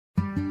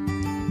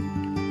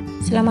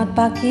Selamat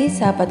pagi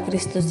sahabat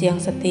Kristus yang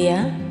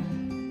setia.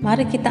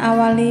 Mari kita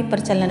awali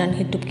perjalanan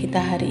hidup kita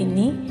hari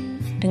ini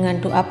dengan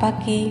doa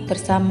pagi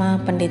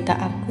bersama Pendeta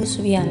Agus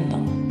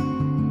Wianto.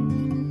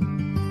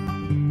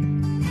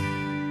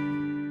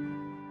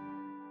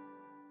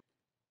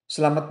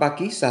 Selamat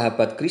pagi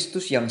sahabat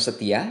Kristus yang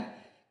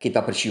setia.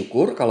 Kita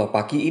bersyukur kalau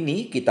pagi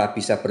ini kita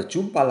bisa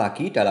berjumpa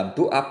lagi dalam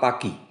doa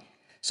pagi.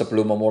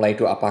 Sebelum memulai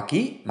doa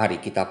pagi, mari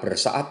kita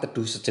bersaat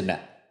teduh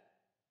sejenak.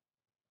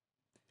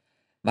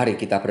 Mari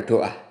kita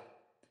berdoa.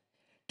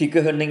 Di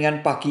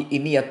keheningan pagi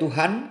ini ya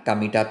Tuhan,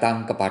 kami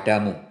datang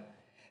kepadamu.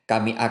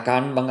 Kami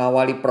akan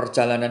mengawali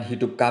perjalanan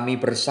hidup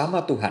kami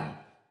bersama Tuhan.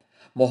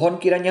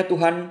 Mohon kiranya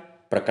Tuhan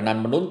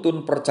berkenan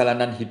menuntun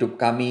perjalanan hidup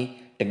kami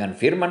dengan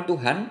firman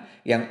Tuhan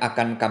yang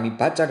akan kami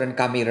baca dan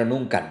kami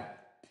renungkan.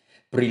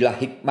 Berilah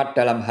hikmat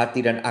dalam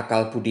hati dan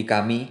akal budi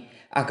kami,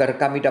 agar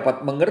kami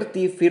dapat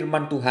mengerti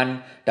firman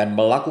Tuhan dan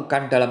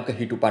melakukan dalam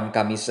kehidupan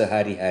kami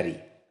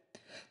sehari-hari.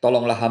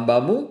 Tolonglah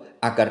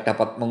hamba-Mu agar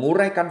dapat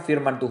menguraikan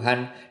firman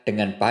Tuhan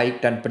dengan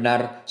baik dan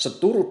benar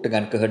seturut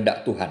dengan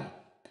kehendak Tuhan.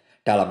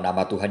 Dalam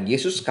nama Tuhan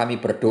Yesus kami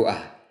berdoa.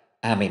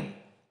 Amin.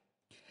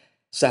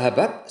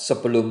 Sahabat,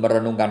 sebelum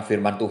merenungkan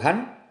firman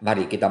Tuhan,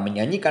 mari kita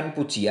menyanyikan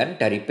pujian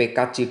dari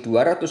PKJ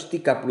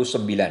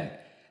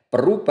 239,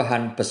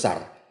 Perubahan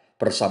Besar,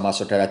 bersama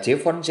Saudara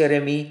Jevon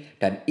Jeremy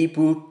dan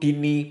Ibu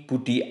Dini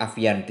Budi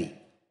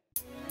Avianti.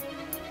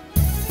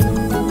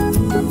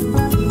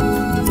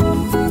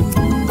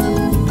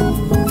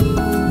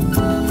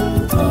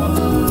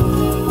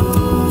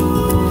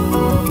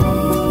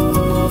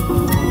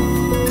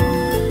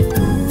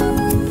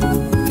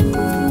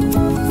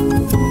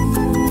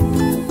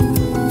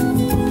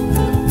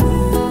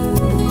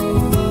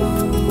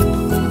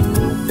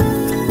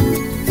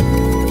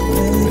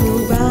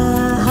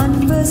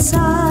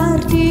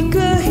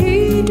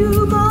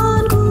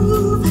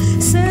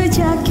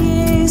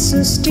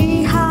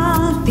 Di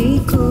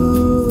hatiku,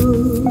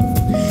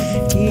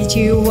 di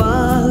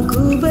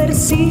jiwaku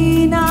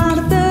bersinar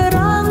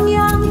terang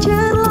yang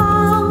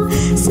cemerlang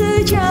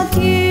sejak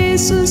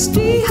Yesus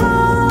di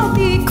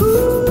hatiku,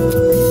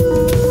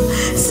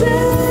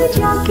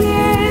 sejak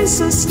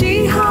Yesus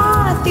di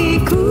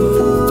hatiku,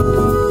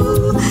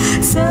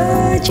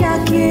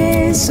 sejak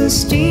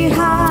Yesus di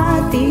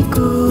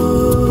hatiku,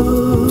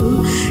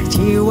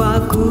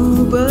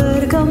 jiwaku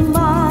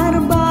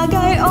bergemar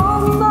bagai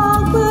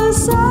ombak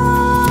besar.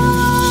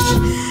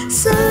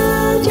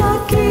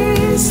 Sejak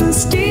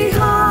Yesus di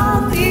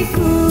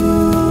hatiku,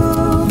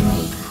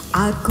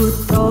 aku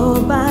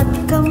tobat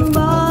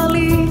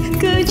kembali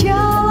ke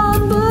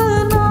jalan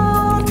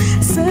benar.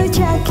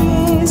 Sejak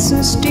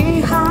Yesus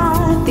di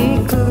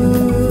hatiku,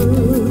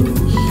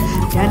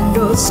 dan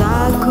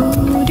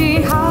dosaku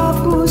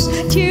dihapus,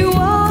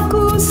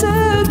 jiwaku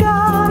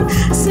segar.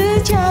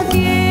 Sejak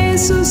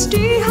Yesus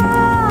di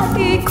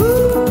hatiku,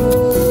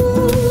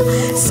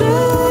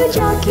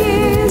 sejak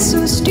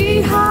Yesus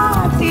di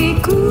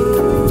hatiku,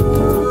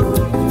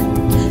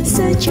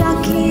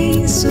 sejak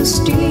Yesus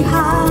di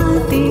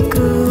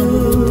hatiku,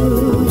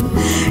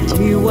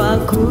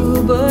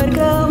 jiwaku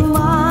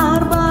bergemar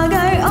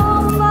bagai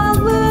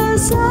ombak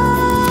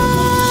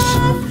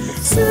besar.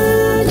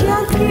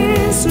 Sejak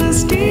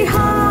Yesus di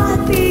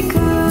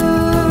hatiku.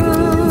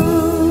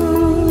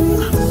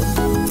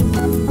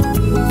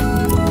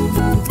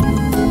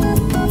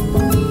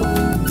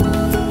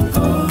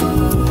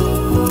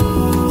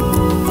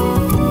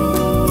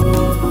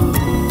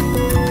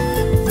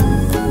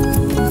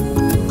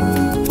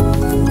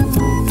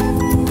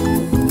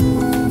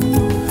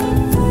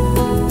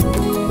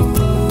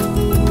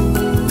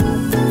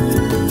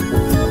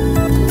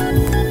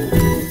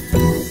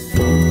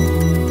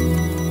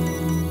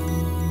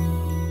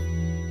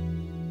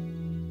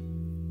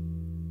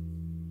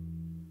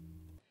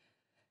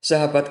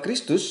 Sahabat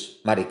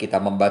Kristus, mari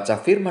kita membaca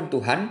firman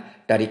Tuhan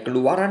dari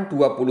Keluaran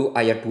 20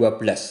 ayat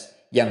 12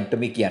 yang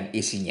demikian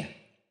isinya.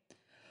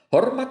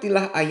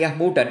 Hormatilah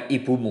ayahmu dan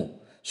ibumu,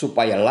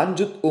 supaya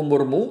lanjut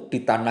umurmu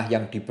di tanah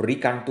yang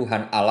diberikan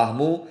Tuhan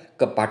Allahmu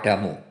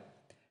kepadamu.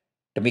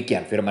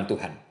 Demikian firman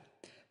Tuhan.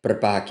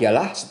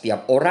 Berbahagialah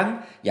setiap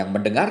orang yang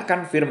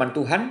mendengarkan firman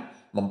Tuhan,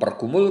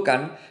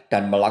 mempergumulkan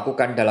dan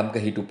melakukan dalam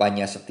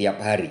kehidupannya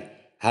setiap hari.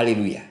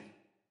 Haleluya.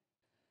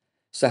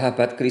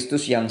 Sahabat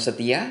Kristus yang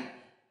setia,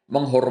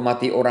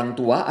 menghormati orang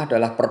tua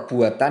adalah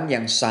perbuatan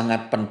yang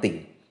sangat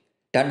penting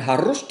dan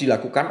harus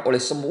dilakukan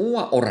oleh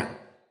semua orang.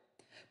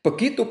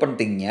 Begitu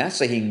pentingnya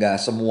sehingga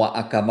semua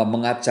agama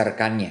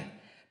mengajarkannya.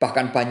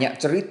 Bahkan banyak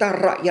cerita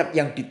rakyat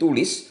yang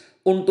ditulis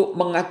untuk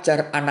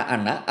mengajar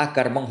anak-anak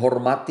agar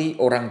menghormati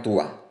orang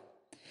tua.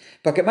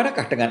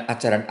 Bagaimanakah dengan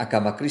ajaran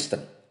agama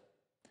Kristen?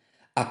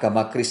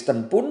 Agama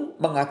Kristen pun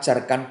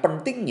mengajarkan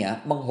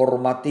pentingnya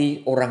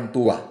menghormati orang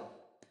tua.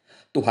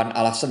 Tuhan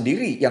Allah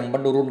sendiri yang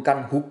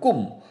menurunkan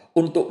hukum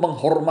untuk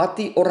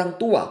menghormati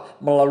orang tua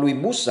melalui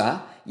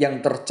Musa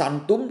yang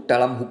tercantum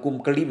dalam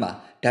hukum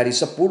kelima dari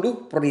 10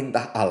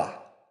 perintah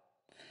Allah.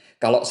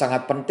 Kalau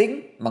sangat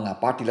penting,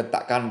 mengapa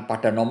diletakkan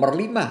pada nomor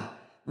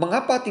 5?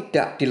 Mengapa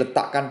tidak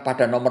diletakkan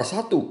pada nomor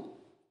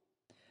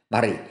 1?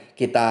 Mari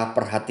kita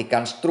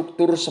perhatikan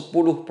struktur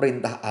 10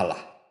 perintah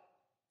Allah.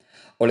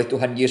 Oleh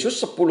Tuhan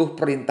Yesus, 10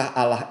 perintah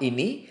Allah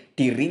ini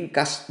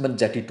diringkas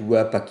menjadi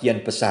 2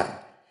 bagian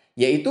besar,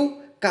 yaitu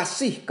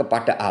kasih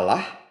kepada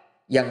Allah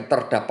yang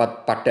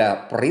terdapat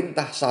pada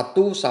perintah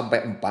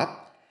 1-4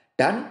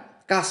 dan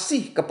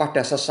kasih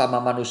kepada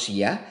sesama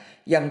manusia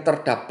yang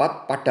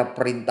terdapat pada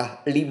perintah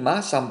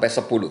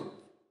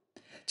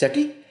 5-10.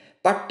 Jadi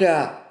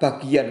pada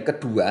bagian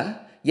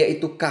kedua,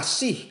 yaitu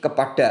kasih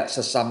kepada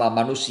sesama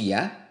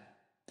manusia,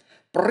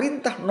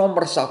 perintah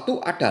nomor 1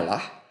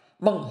 adalah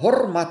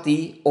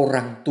menghormati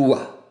orang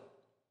tua.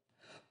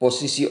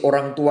 Posisi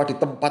orang tua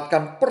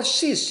ditempatkan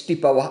persis di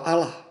bawah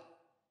Allah.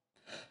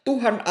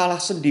 Tuhan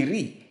Allah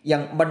sendiri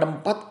yang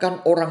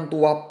menempatkan orang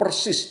tua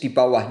persis di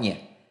bawahnya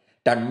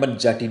dan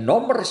menjadi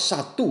nomor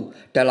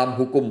 1 dalam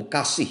hukum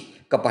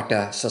kasih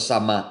kepada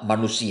sesama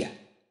manusia.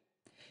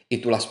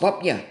 Itulah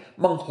sebabnya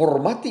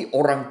menghormati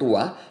orang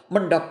tua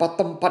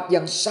mendapat tempat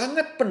yang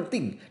sangat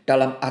penting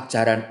dalam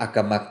ajaran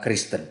agama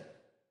Kristen.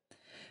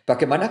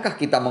 Bagaimanakah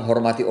kita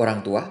menghormati orang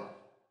tua?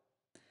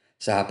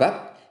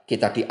 Sahabat,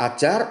 kita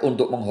diajar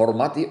untuk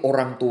menghormati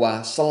orang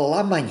tua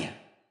selamanya.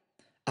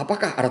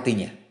 Apakah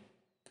artinya?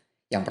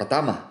 Yang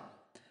pertama,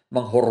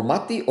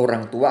 menghormati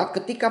orang tua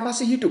ketika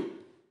masih hidup.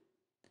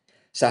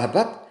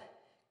 Sahabat,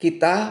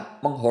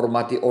 kita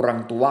menghormati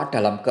orang tua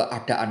dalam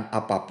keadaan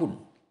apapun,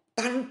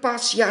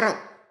 tanpa syarat.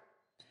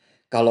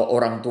 Kalau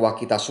orang tua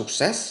kita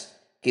sukses,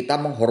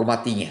 kita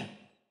menghormatinya.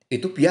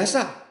 Itu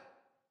biasa.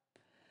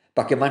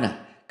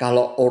 Bagaimana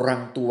kalau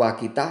orang tua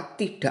kita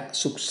tidak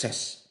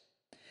sukses?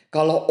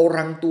 Kalau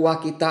orang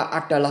tua kita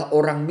adalah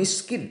orang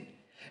miskin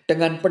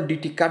dengan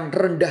pendidikan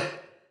rendah,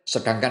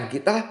 sedangkan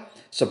kita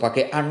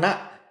sebagai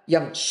anak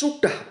yang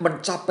sudah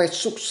mencapai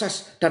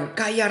sukses dan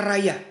kaya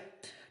raya,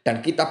 dan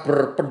kita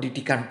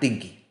berpendidikan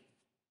tinggi.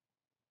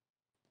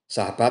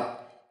 Sahabat,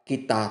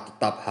 kita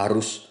tetap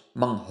harus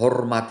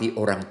menghormati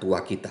orang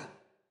tua kita.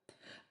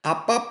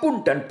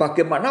 Apapun dan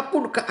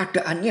bagaimanapun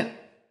keadaannya,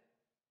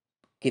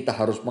 kita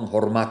harus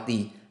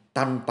menghormati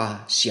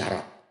tanpa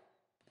syarat.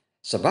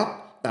 Sebab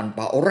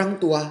tanpa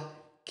orang tua,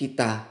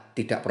 kita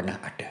tidak pernah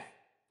ada.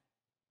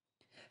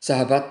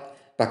 Sahabat,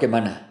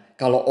 bagaimana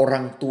kalau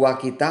orang tua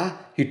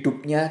kita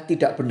hidupnya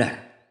tidak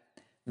benar?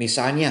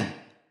 Misalnya,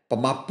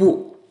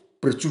 pemabuk,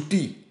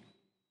 berjudi.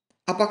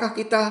 Apakah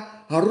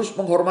kita harus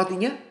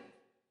menghormatinya?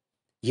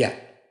 Ya,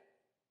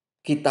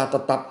 kita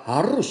tetap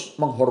harus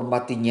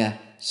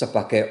menghormatinya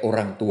sebagai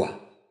orang tua.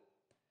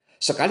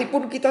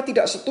 Sekalipun kita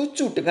tidak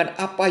setuju dengan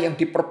apa yang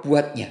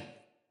diperbuatnya.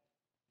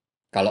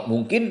 Kalau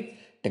mungkin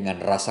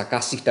dengan rasa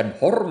kasih dan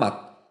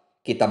hormat,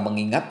 kita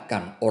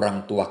mengingatkan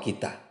orang tua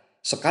kita,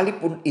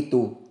 sekalipun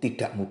itu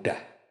tidak mudah.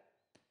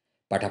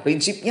 Pada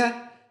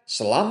prinsipnya,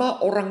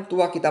 selama orang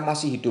tua kita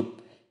masih hidup,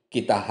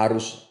 kita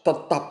harus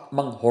tetap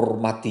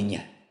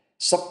menghormatinya,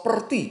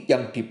 seperti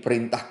yang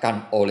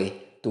diperintahkan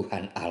oleh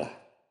Tuhan Allah.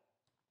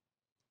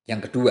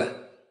 Yang kedua,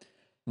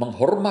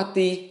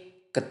 menghormati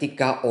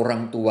ketika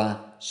orang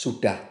tua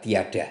sudah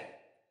tiada.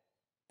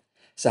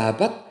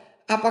 Sahabat,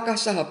 apakah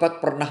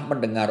sahabat pernah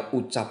mendengar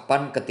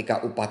ucapan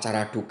ketika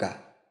upacara duka?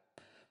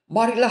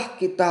 Marilah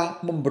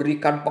kita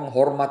memberikan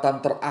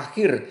penghormatan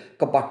terakhir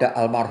kepada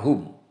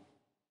almarhum.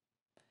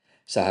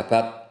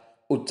 Sahabat,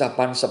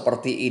 ucapan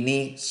seperti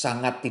ini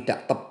sangat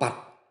tidak tepat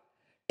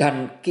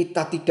dan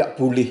kita tidak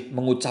boleh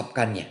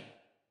mengucapkannya.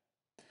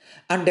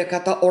 Andai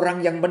kata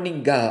orang yang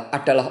meninggal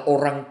adalah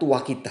orang tua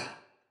kita,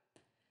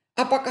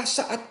 apakah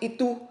saat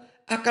itu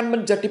akan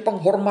menjadi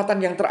penghormatan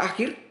yang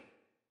terakhir?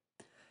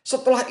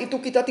 Setelah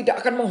itu kita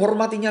tidak akan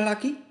menghormatinya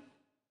lagi?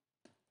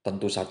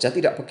 Tentu saja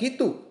tidak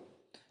begitu.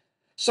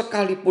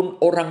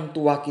 Sekalipun orang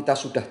tua kita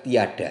sudah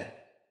tiada,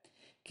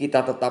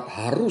 kita tetap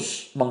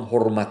harus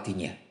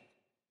menghormatinya.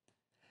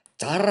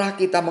 Cara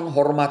kita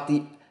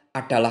menghormati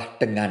adalah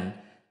dengan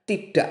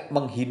tidak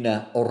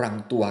menghina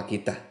orang tua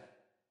kita.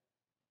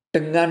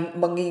 Dengan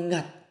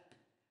mengingat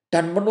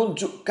dan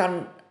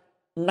menunjukkan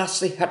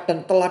nasihat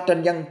dan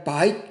teladan yang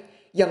baik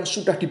yang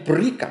sudah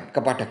diberikan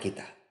kepada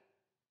kita.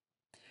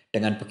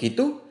 Dengan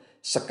begitu,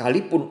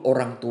 sekalipun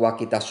orang tua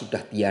kita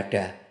sudah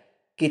tiada,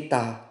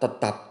 kita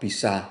tetap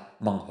bisa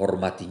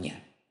menghormatinya.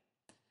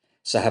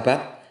 Sahabat,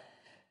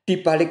 di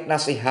balik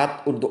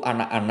nasihat untuk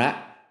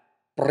anak-anak,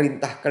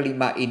 perintah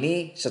kelima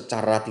ini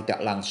secara tidak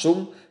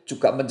langsung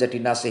juga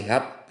menjadi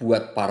nasihat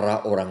buat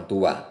para orang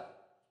tua.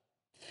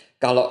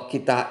 Kalau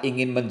kita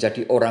ingin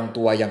menjadi orang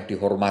tua yang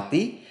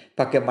dihormati,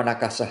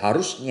 bagaimanakah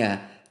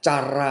seharusnya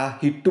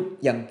cara hidup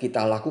yang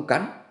kita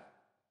lakukan?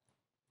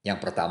 Yang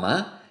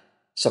pertama,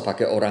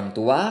 sebagai orang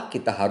tua,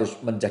 kita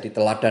harus menjadi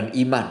teladan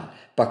iman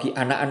bagi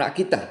anak-anak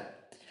kita.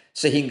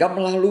 Sehingga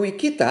melalui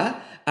kita,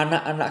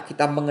 anak-anak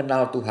kita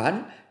mengenal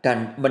Tuhan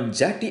dan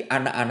menjadi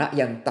anak-anak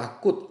yang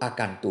takut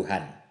akan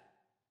Tuhan.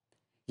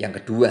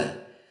 Yang kedua,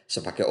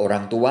 sebagai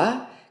orang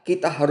tua,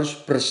 kita harus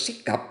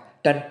bersikap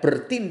dan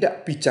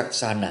bertindak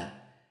bijaksana.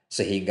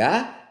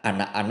 Sehingga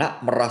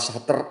anak-anak merasa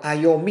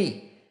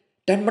terayomi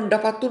dan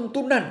mendapat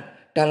tuntunan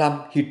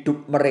dalam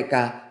hidup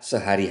mereka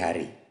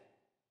sehari-hari.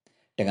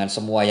 Dengan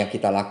semua yang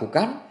kita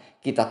lakukan,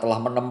 kita telah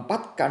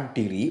menempatkan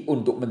diri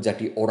untuk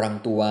menjadi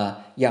orang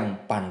tua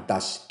yang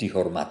pantas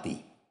dihormati.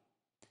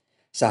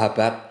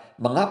 Sahabat,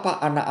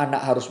 mengapa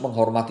anak-anak harus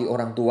menghormati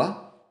orang tua?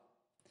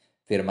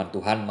 Firman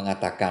Tuhan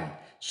mengatakan,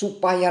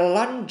 supaya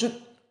lanjut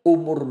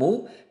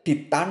umurmu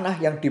di tanah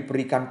yang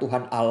diberikan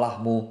Tuhan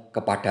Allahmu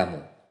kepadamu.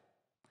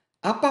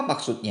 Apa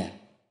maksudnya?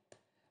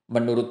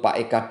 Menurut Pak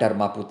Eka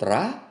Dharma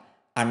Putra,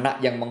 anak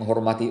yang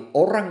menghormati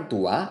orang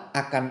tua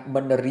akan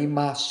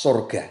menerima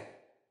sorga.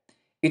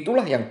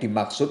 Itulah yang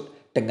dimaksud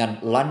dengan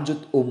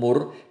lanjut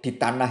umur di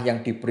tanah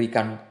yang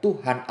diberikan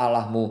Tuhan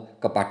Allahmu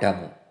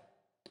kepadamu.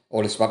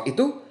 Oleh sebab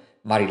itu,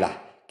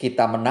 marilah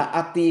kita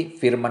menaati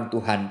firman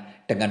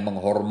Tuhan dengan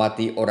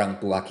menghormati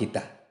orang tua kita.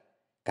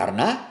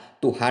 Karena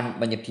Tuhan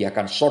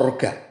menyediakan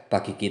sorga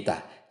bagi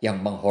kita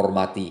yang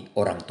menghormati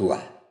orang tua.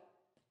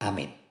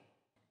 Amin.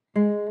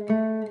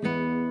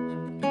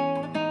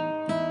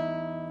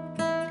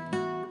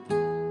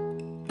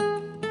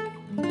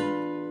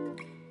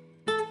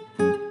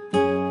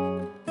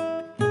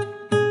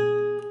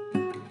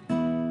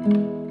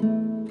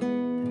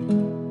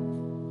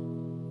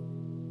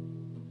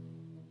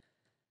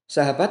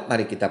 Sahabat,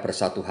 mari kita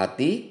bersatu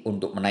hati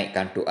untuk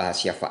menaikkan doa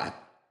syafaat.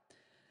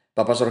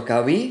 Bapa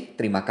Surgawi,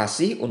 terima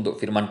kasih untuk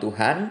firman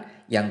Tuhan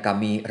yang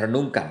kami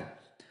renungkan.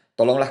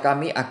 Tolonglah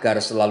kami agar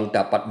selalu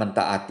dapat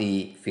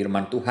mentaati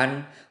firman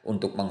Tuhan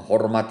untuk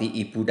menghormati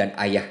ibu dan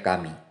ayah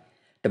kami.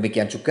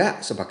 Demikian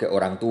juga sebagai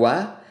orang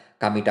tua,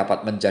 kami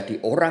dapat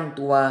menjadi orang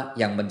tua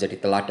yang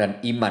menjadi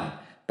teladan iman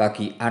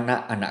bagi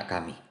anak-anak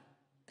kami.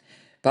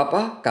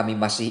 Bapa, kami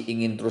masih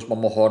ingin terus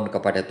memohon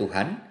kepada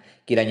Tuhan,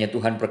 kiranya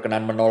Tuhan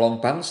berkenan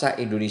menolong bangsa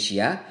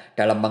Indonesia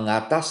dalam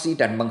mengatasi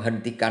dan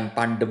menghentikan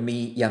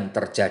pandemi yang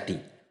terjadi.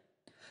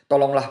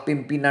 Tolonglah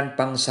pimpinan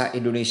bangsa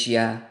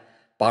Indonesia,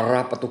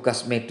 para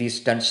petugas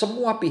medis dan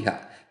semua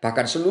pihak,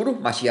 bahkan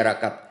seluruh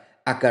masyarakat,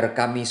 agar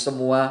kami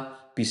semua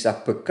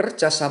bisa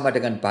bekerja sama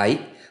dengan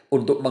baik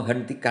untuk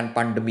menghentikan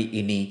pandemi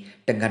ini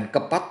dengan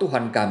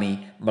kepatuhan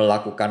kami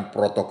melakukan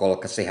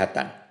protokol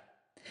kesehatan.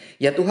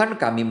 Ya Tuhan,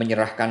 kami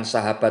menyerahkan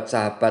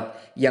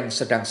sahabat-sahabat yang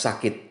sedang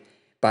sakit,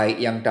 baik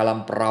yang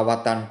dalam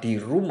perawatan di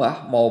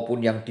rumah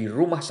maupun yang di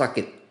rumah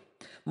sakit.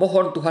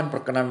 Mohon Tuhan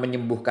berkenan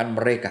menyembuhkan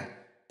mereka.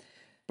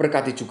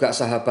 Berkati juga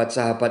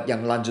sahabat-sahabat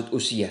yang lanjut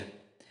usia.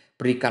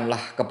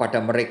 Berikanlah kepada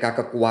mereka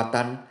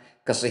kekuatan,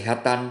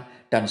 kesehatan,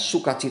 dan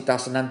sukacita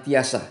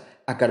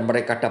senantiasa agar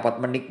mereka dapat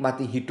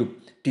menikmati hidup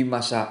di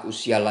masa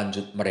usia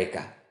lanjut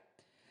mereka.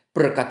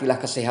 Berkatilah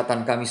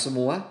kesehatan kami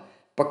semua,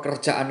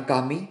 pekerjaan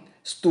kami,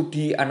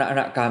 studi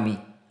anak-anak kami,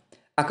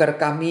 agar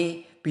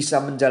kami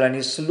bisa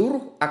menjalani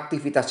seluruh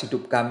aktivitas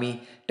hidup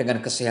kami dengan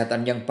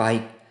kesehatan yang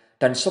baik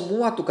dan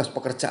semua tugas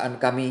pekerjaan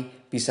kami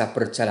bisa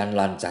berjalan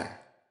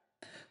lancar.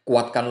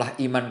 Kuatkanlah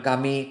iman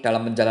kami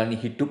dalam menjalani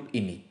hidup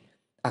ini,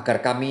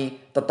 agar kami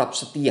tetap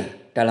setia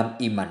dalam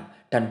iman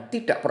dan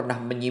tidak pernah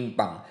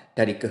menyimpang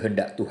dari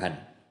kehendak Tuhan.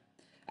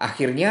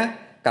 Akhirnya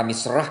kami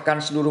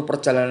serahkan seluruh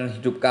perjalanan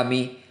hidup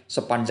kami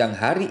sepanjang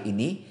hari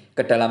ini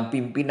ke dalam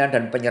pimpinan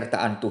dan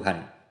penyertaan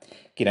Tuhan.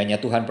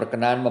 Kiranya Tuhan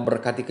berkenan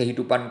memberkati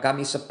kehidupan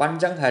kami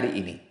sepanjang hari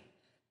ini.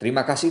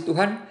 Terima kasih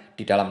Tuhan,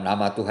 di dalam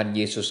nama Tuhan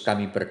Yesus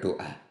kami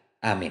berdoa.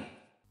 Amin.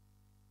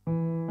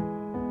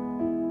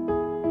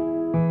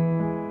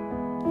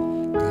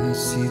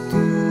 Kasih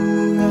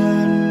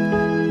Tuhan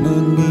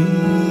mengiringimu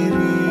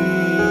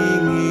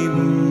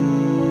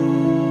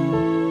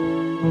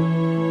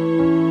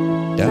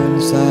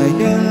dan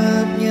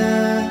sayapnya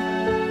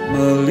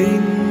melindungimu.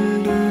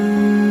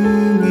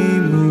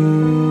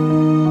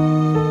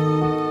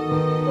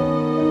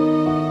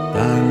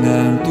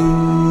 Tangan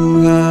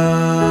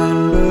Tuhan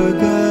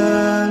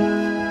pegang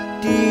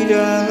di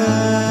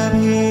dalam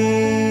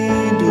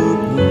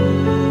hidupmu.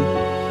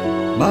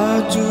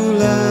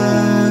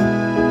 Majulah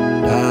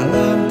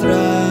dalam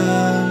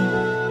terang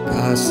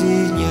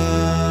kasih-Nya.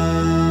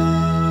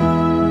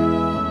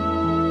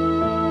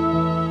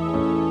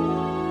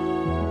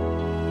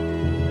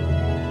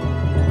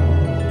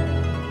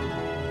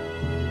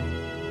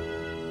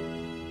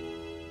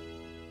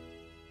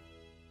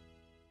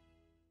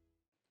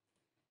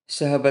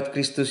 Sahabat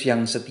Kristus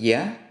yang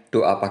setia,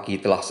 doa pagi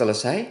telah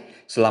selesai.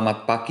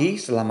 Selamat pagi,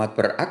 selamat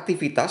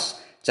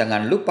beraktivitas.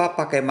 Jangan lupa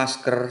pakai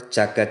masker,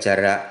 jaga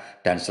jarak,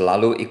 dan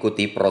selalu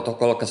ikuti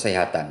protokol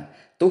kesehatan.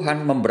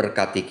 Tuhan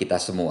memberkati kita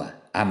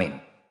semua.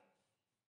 Amin.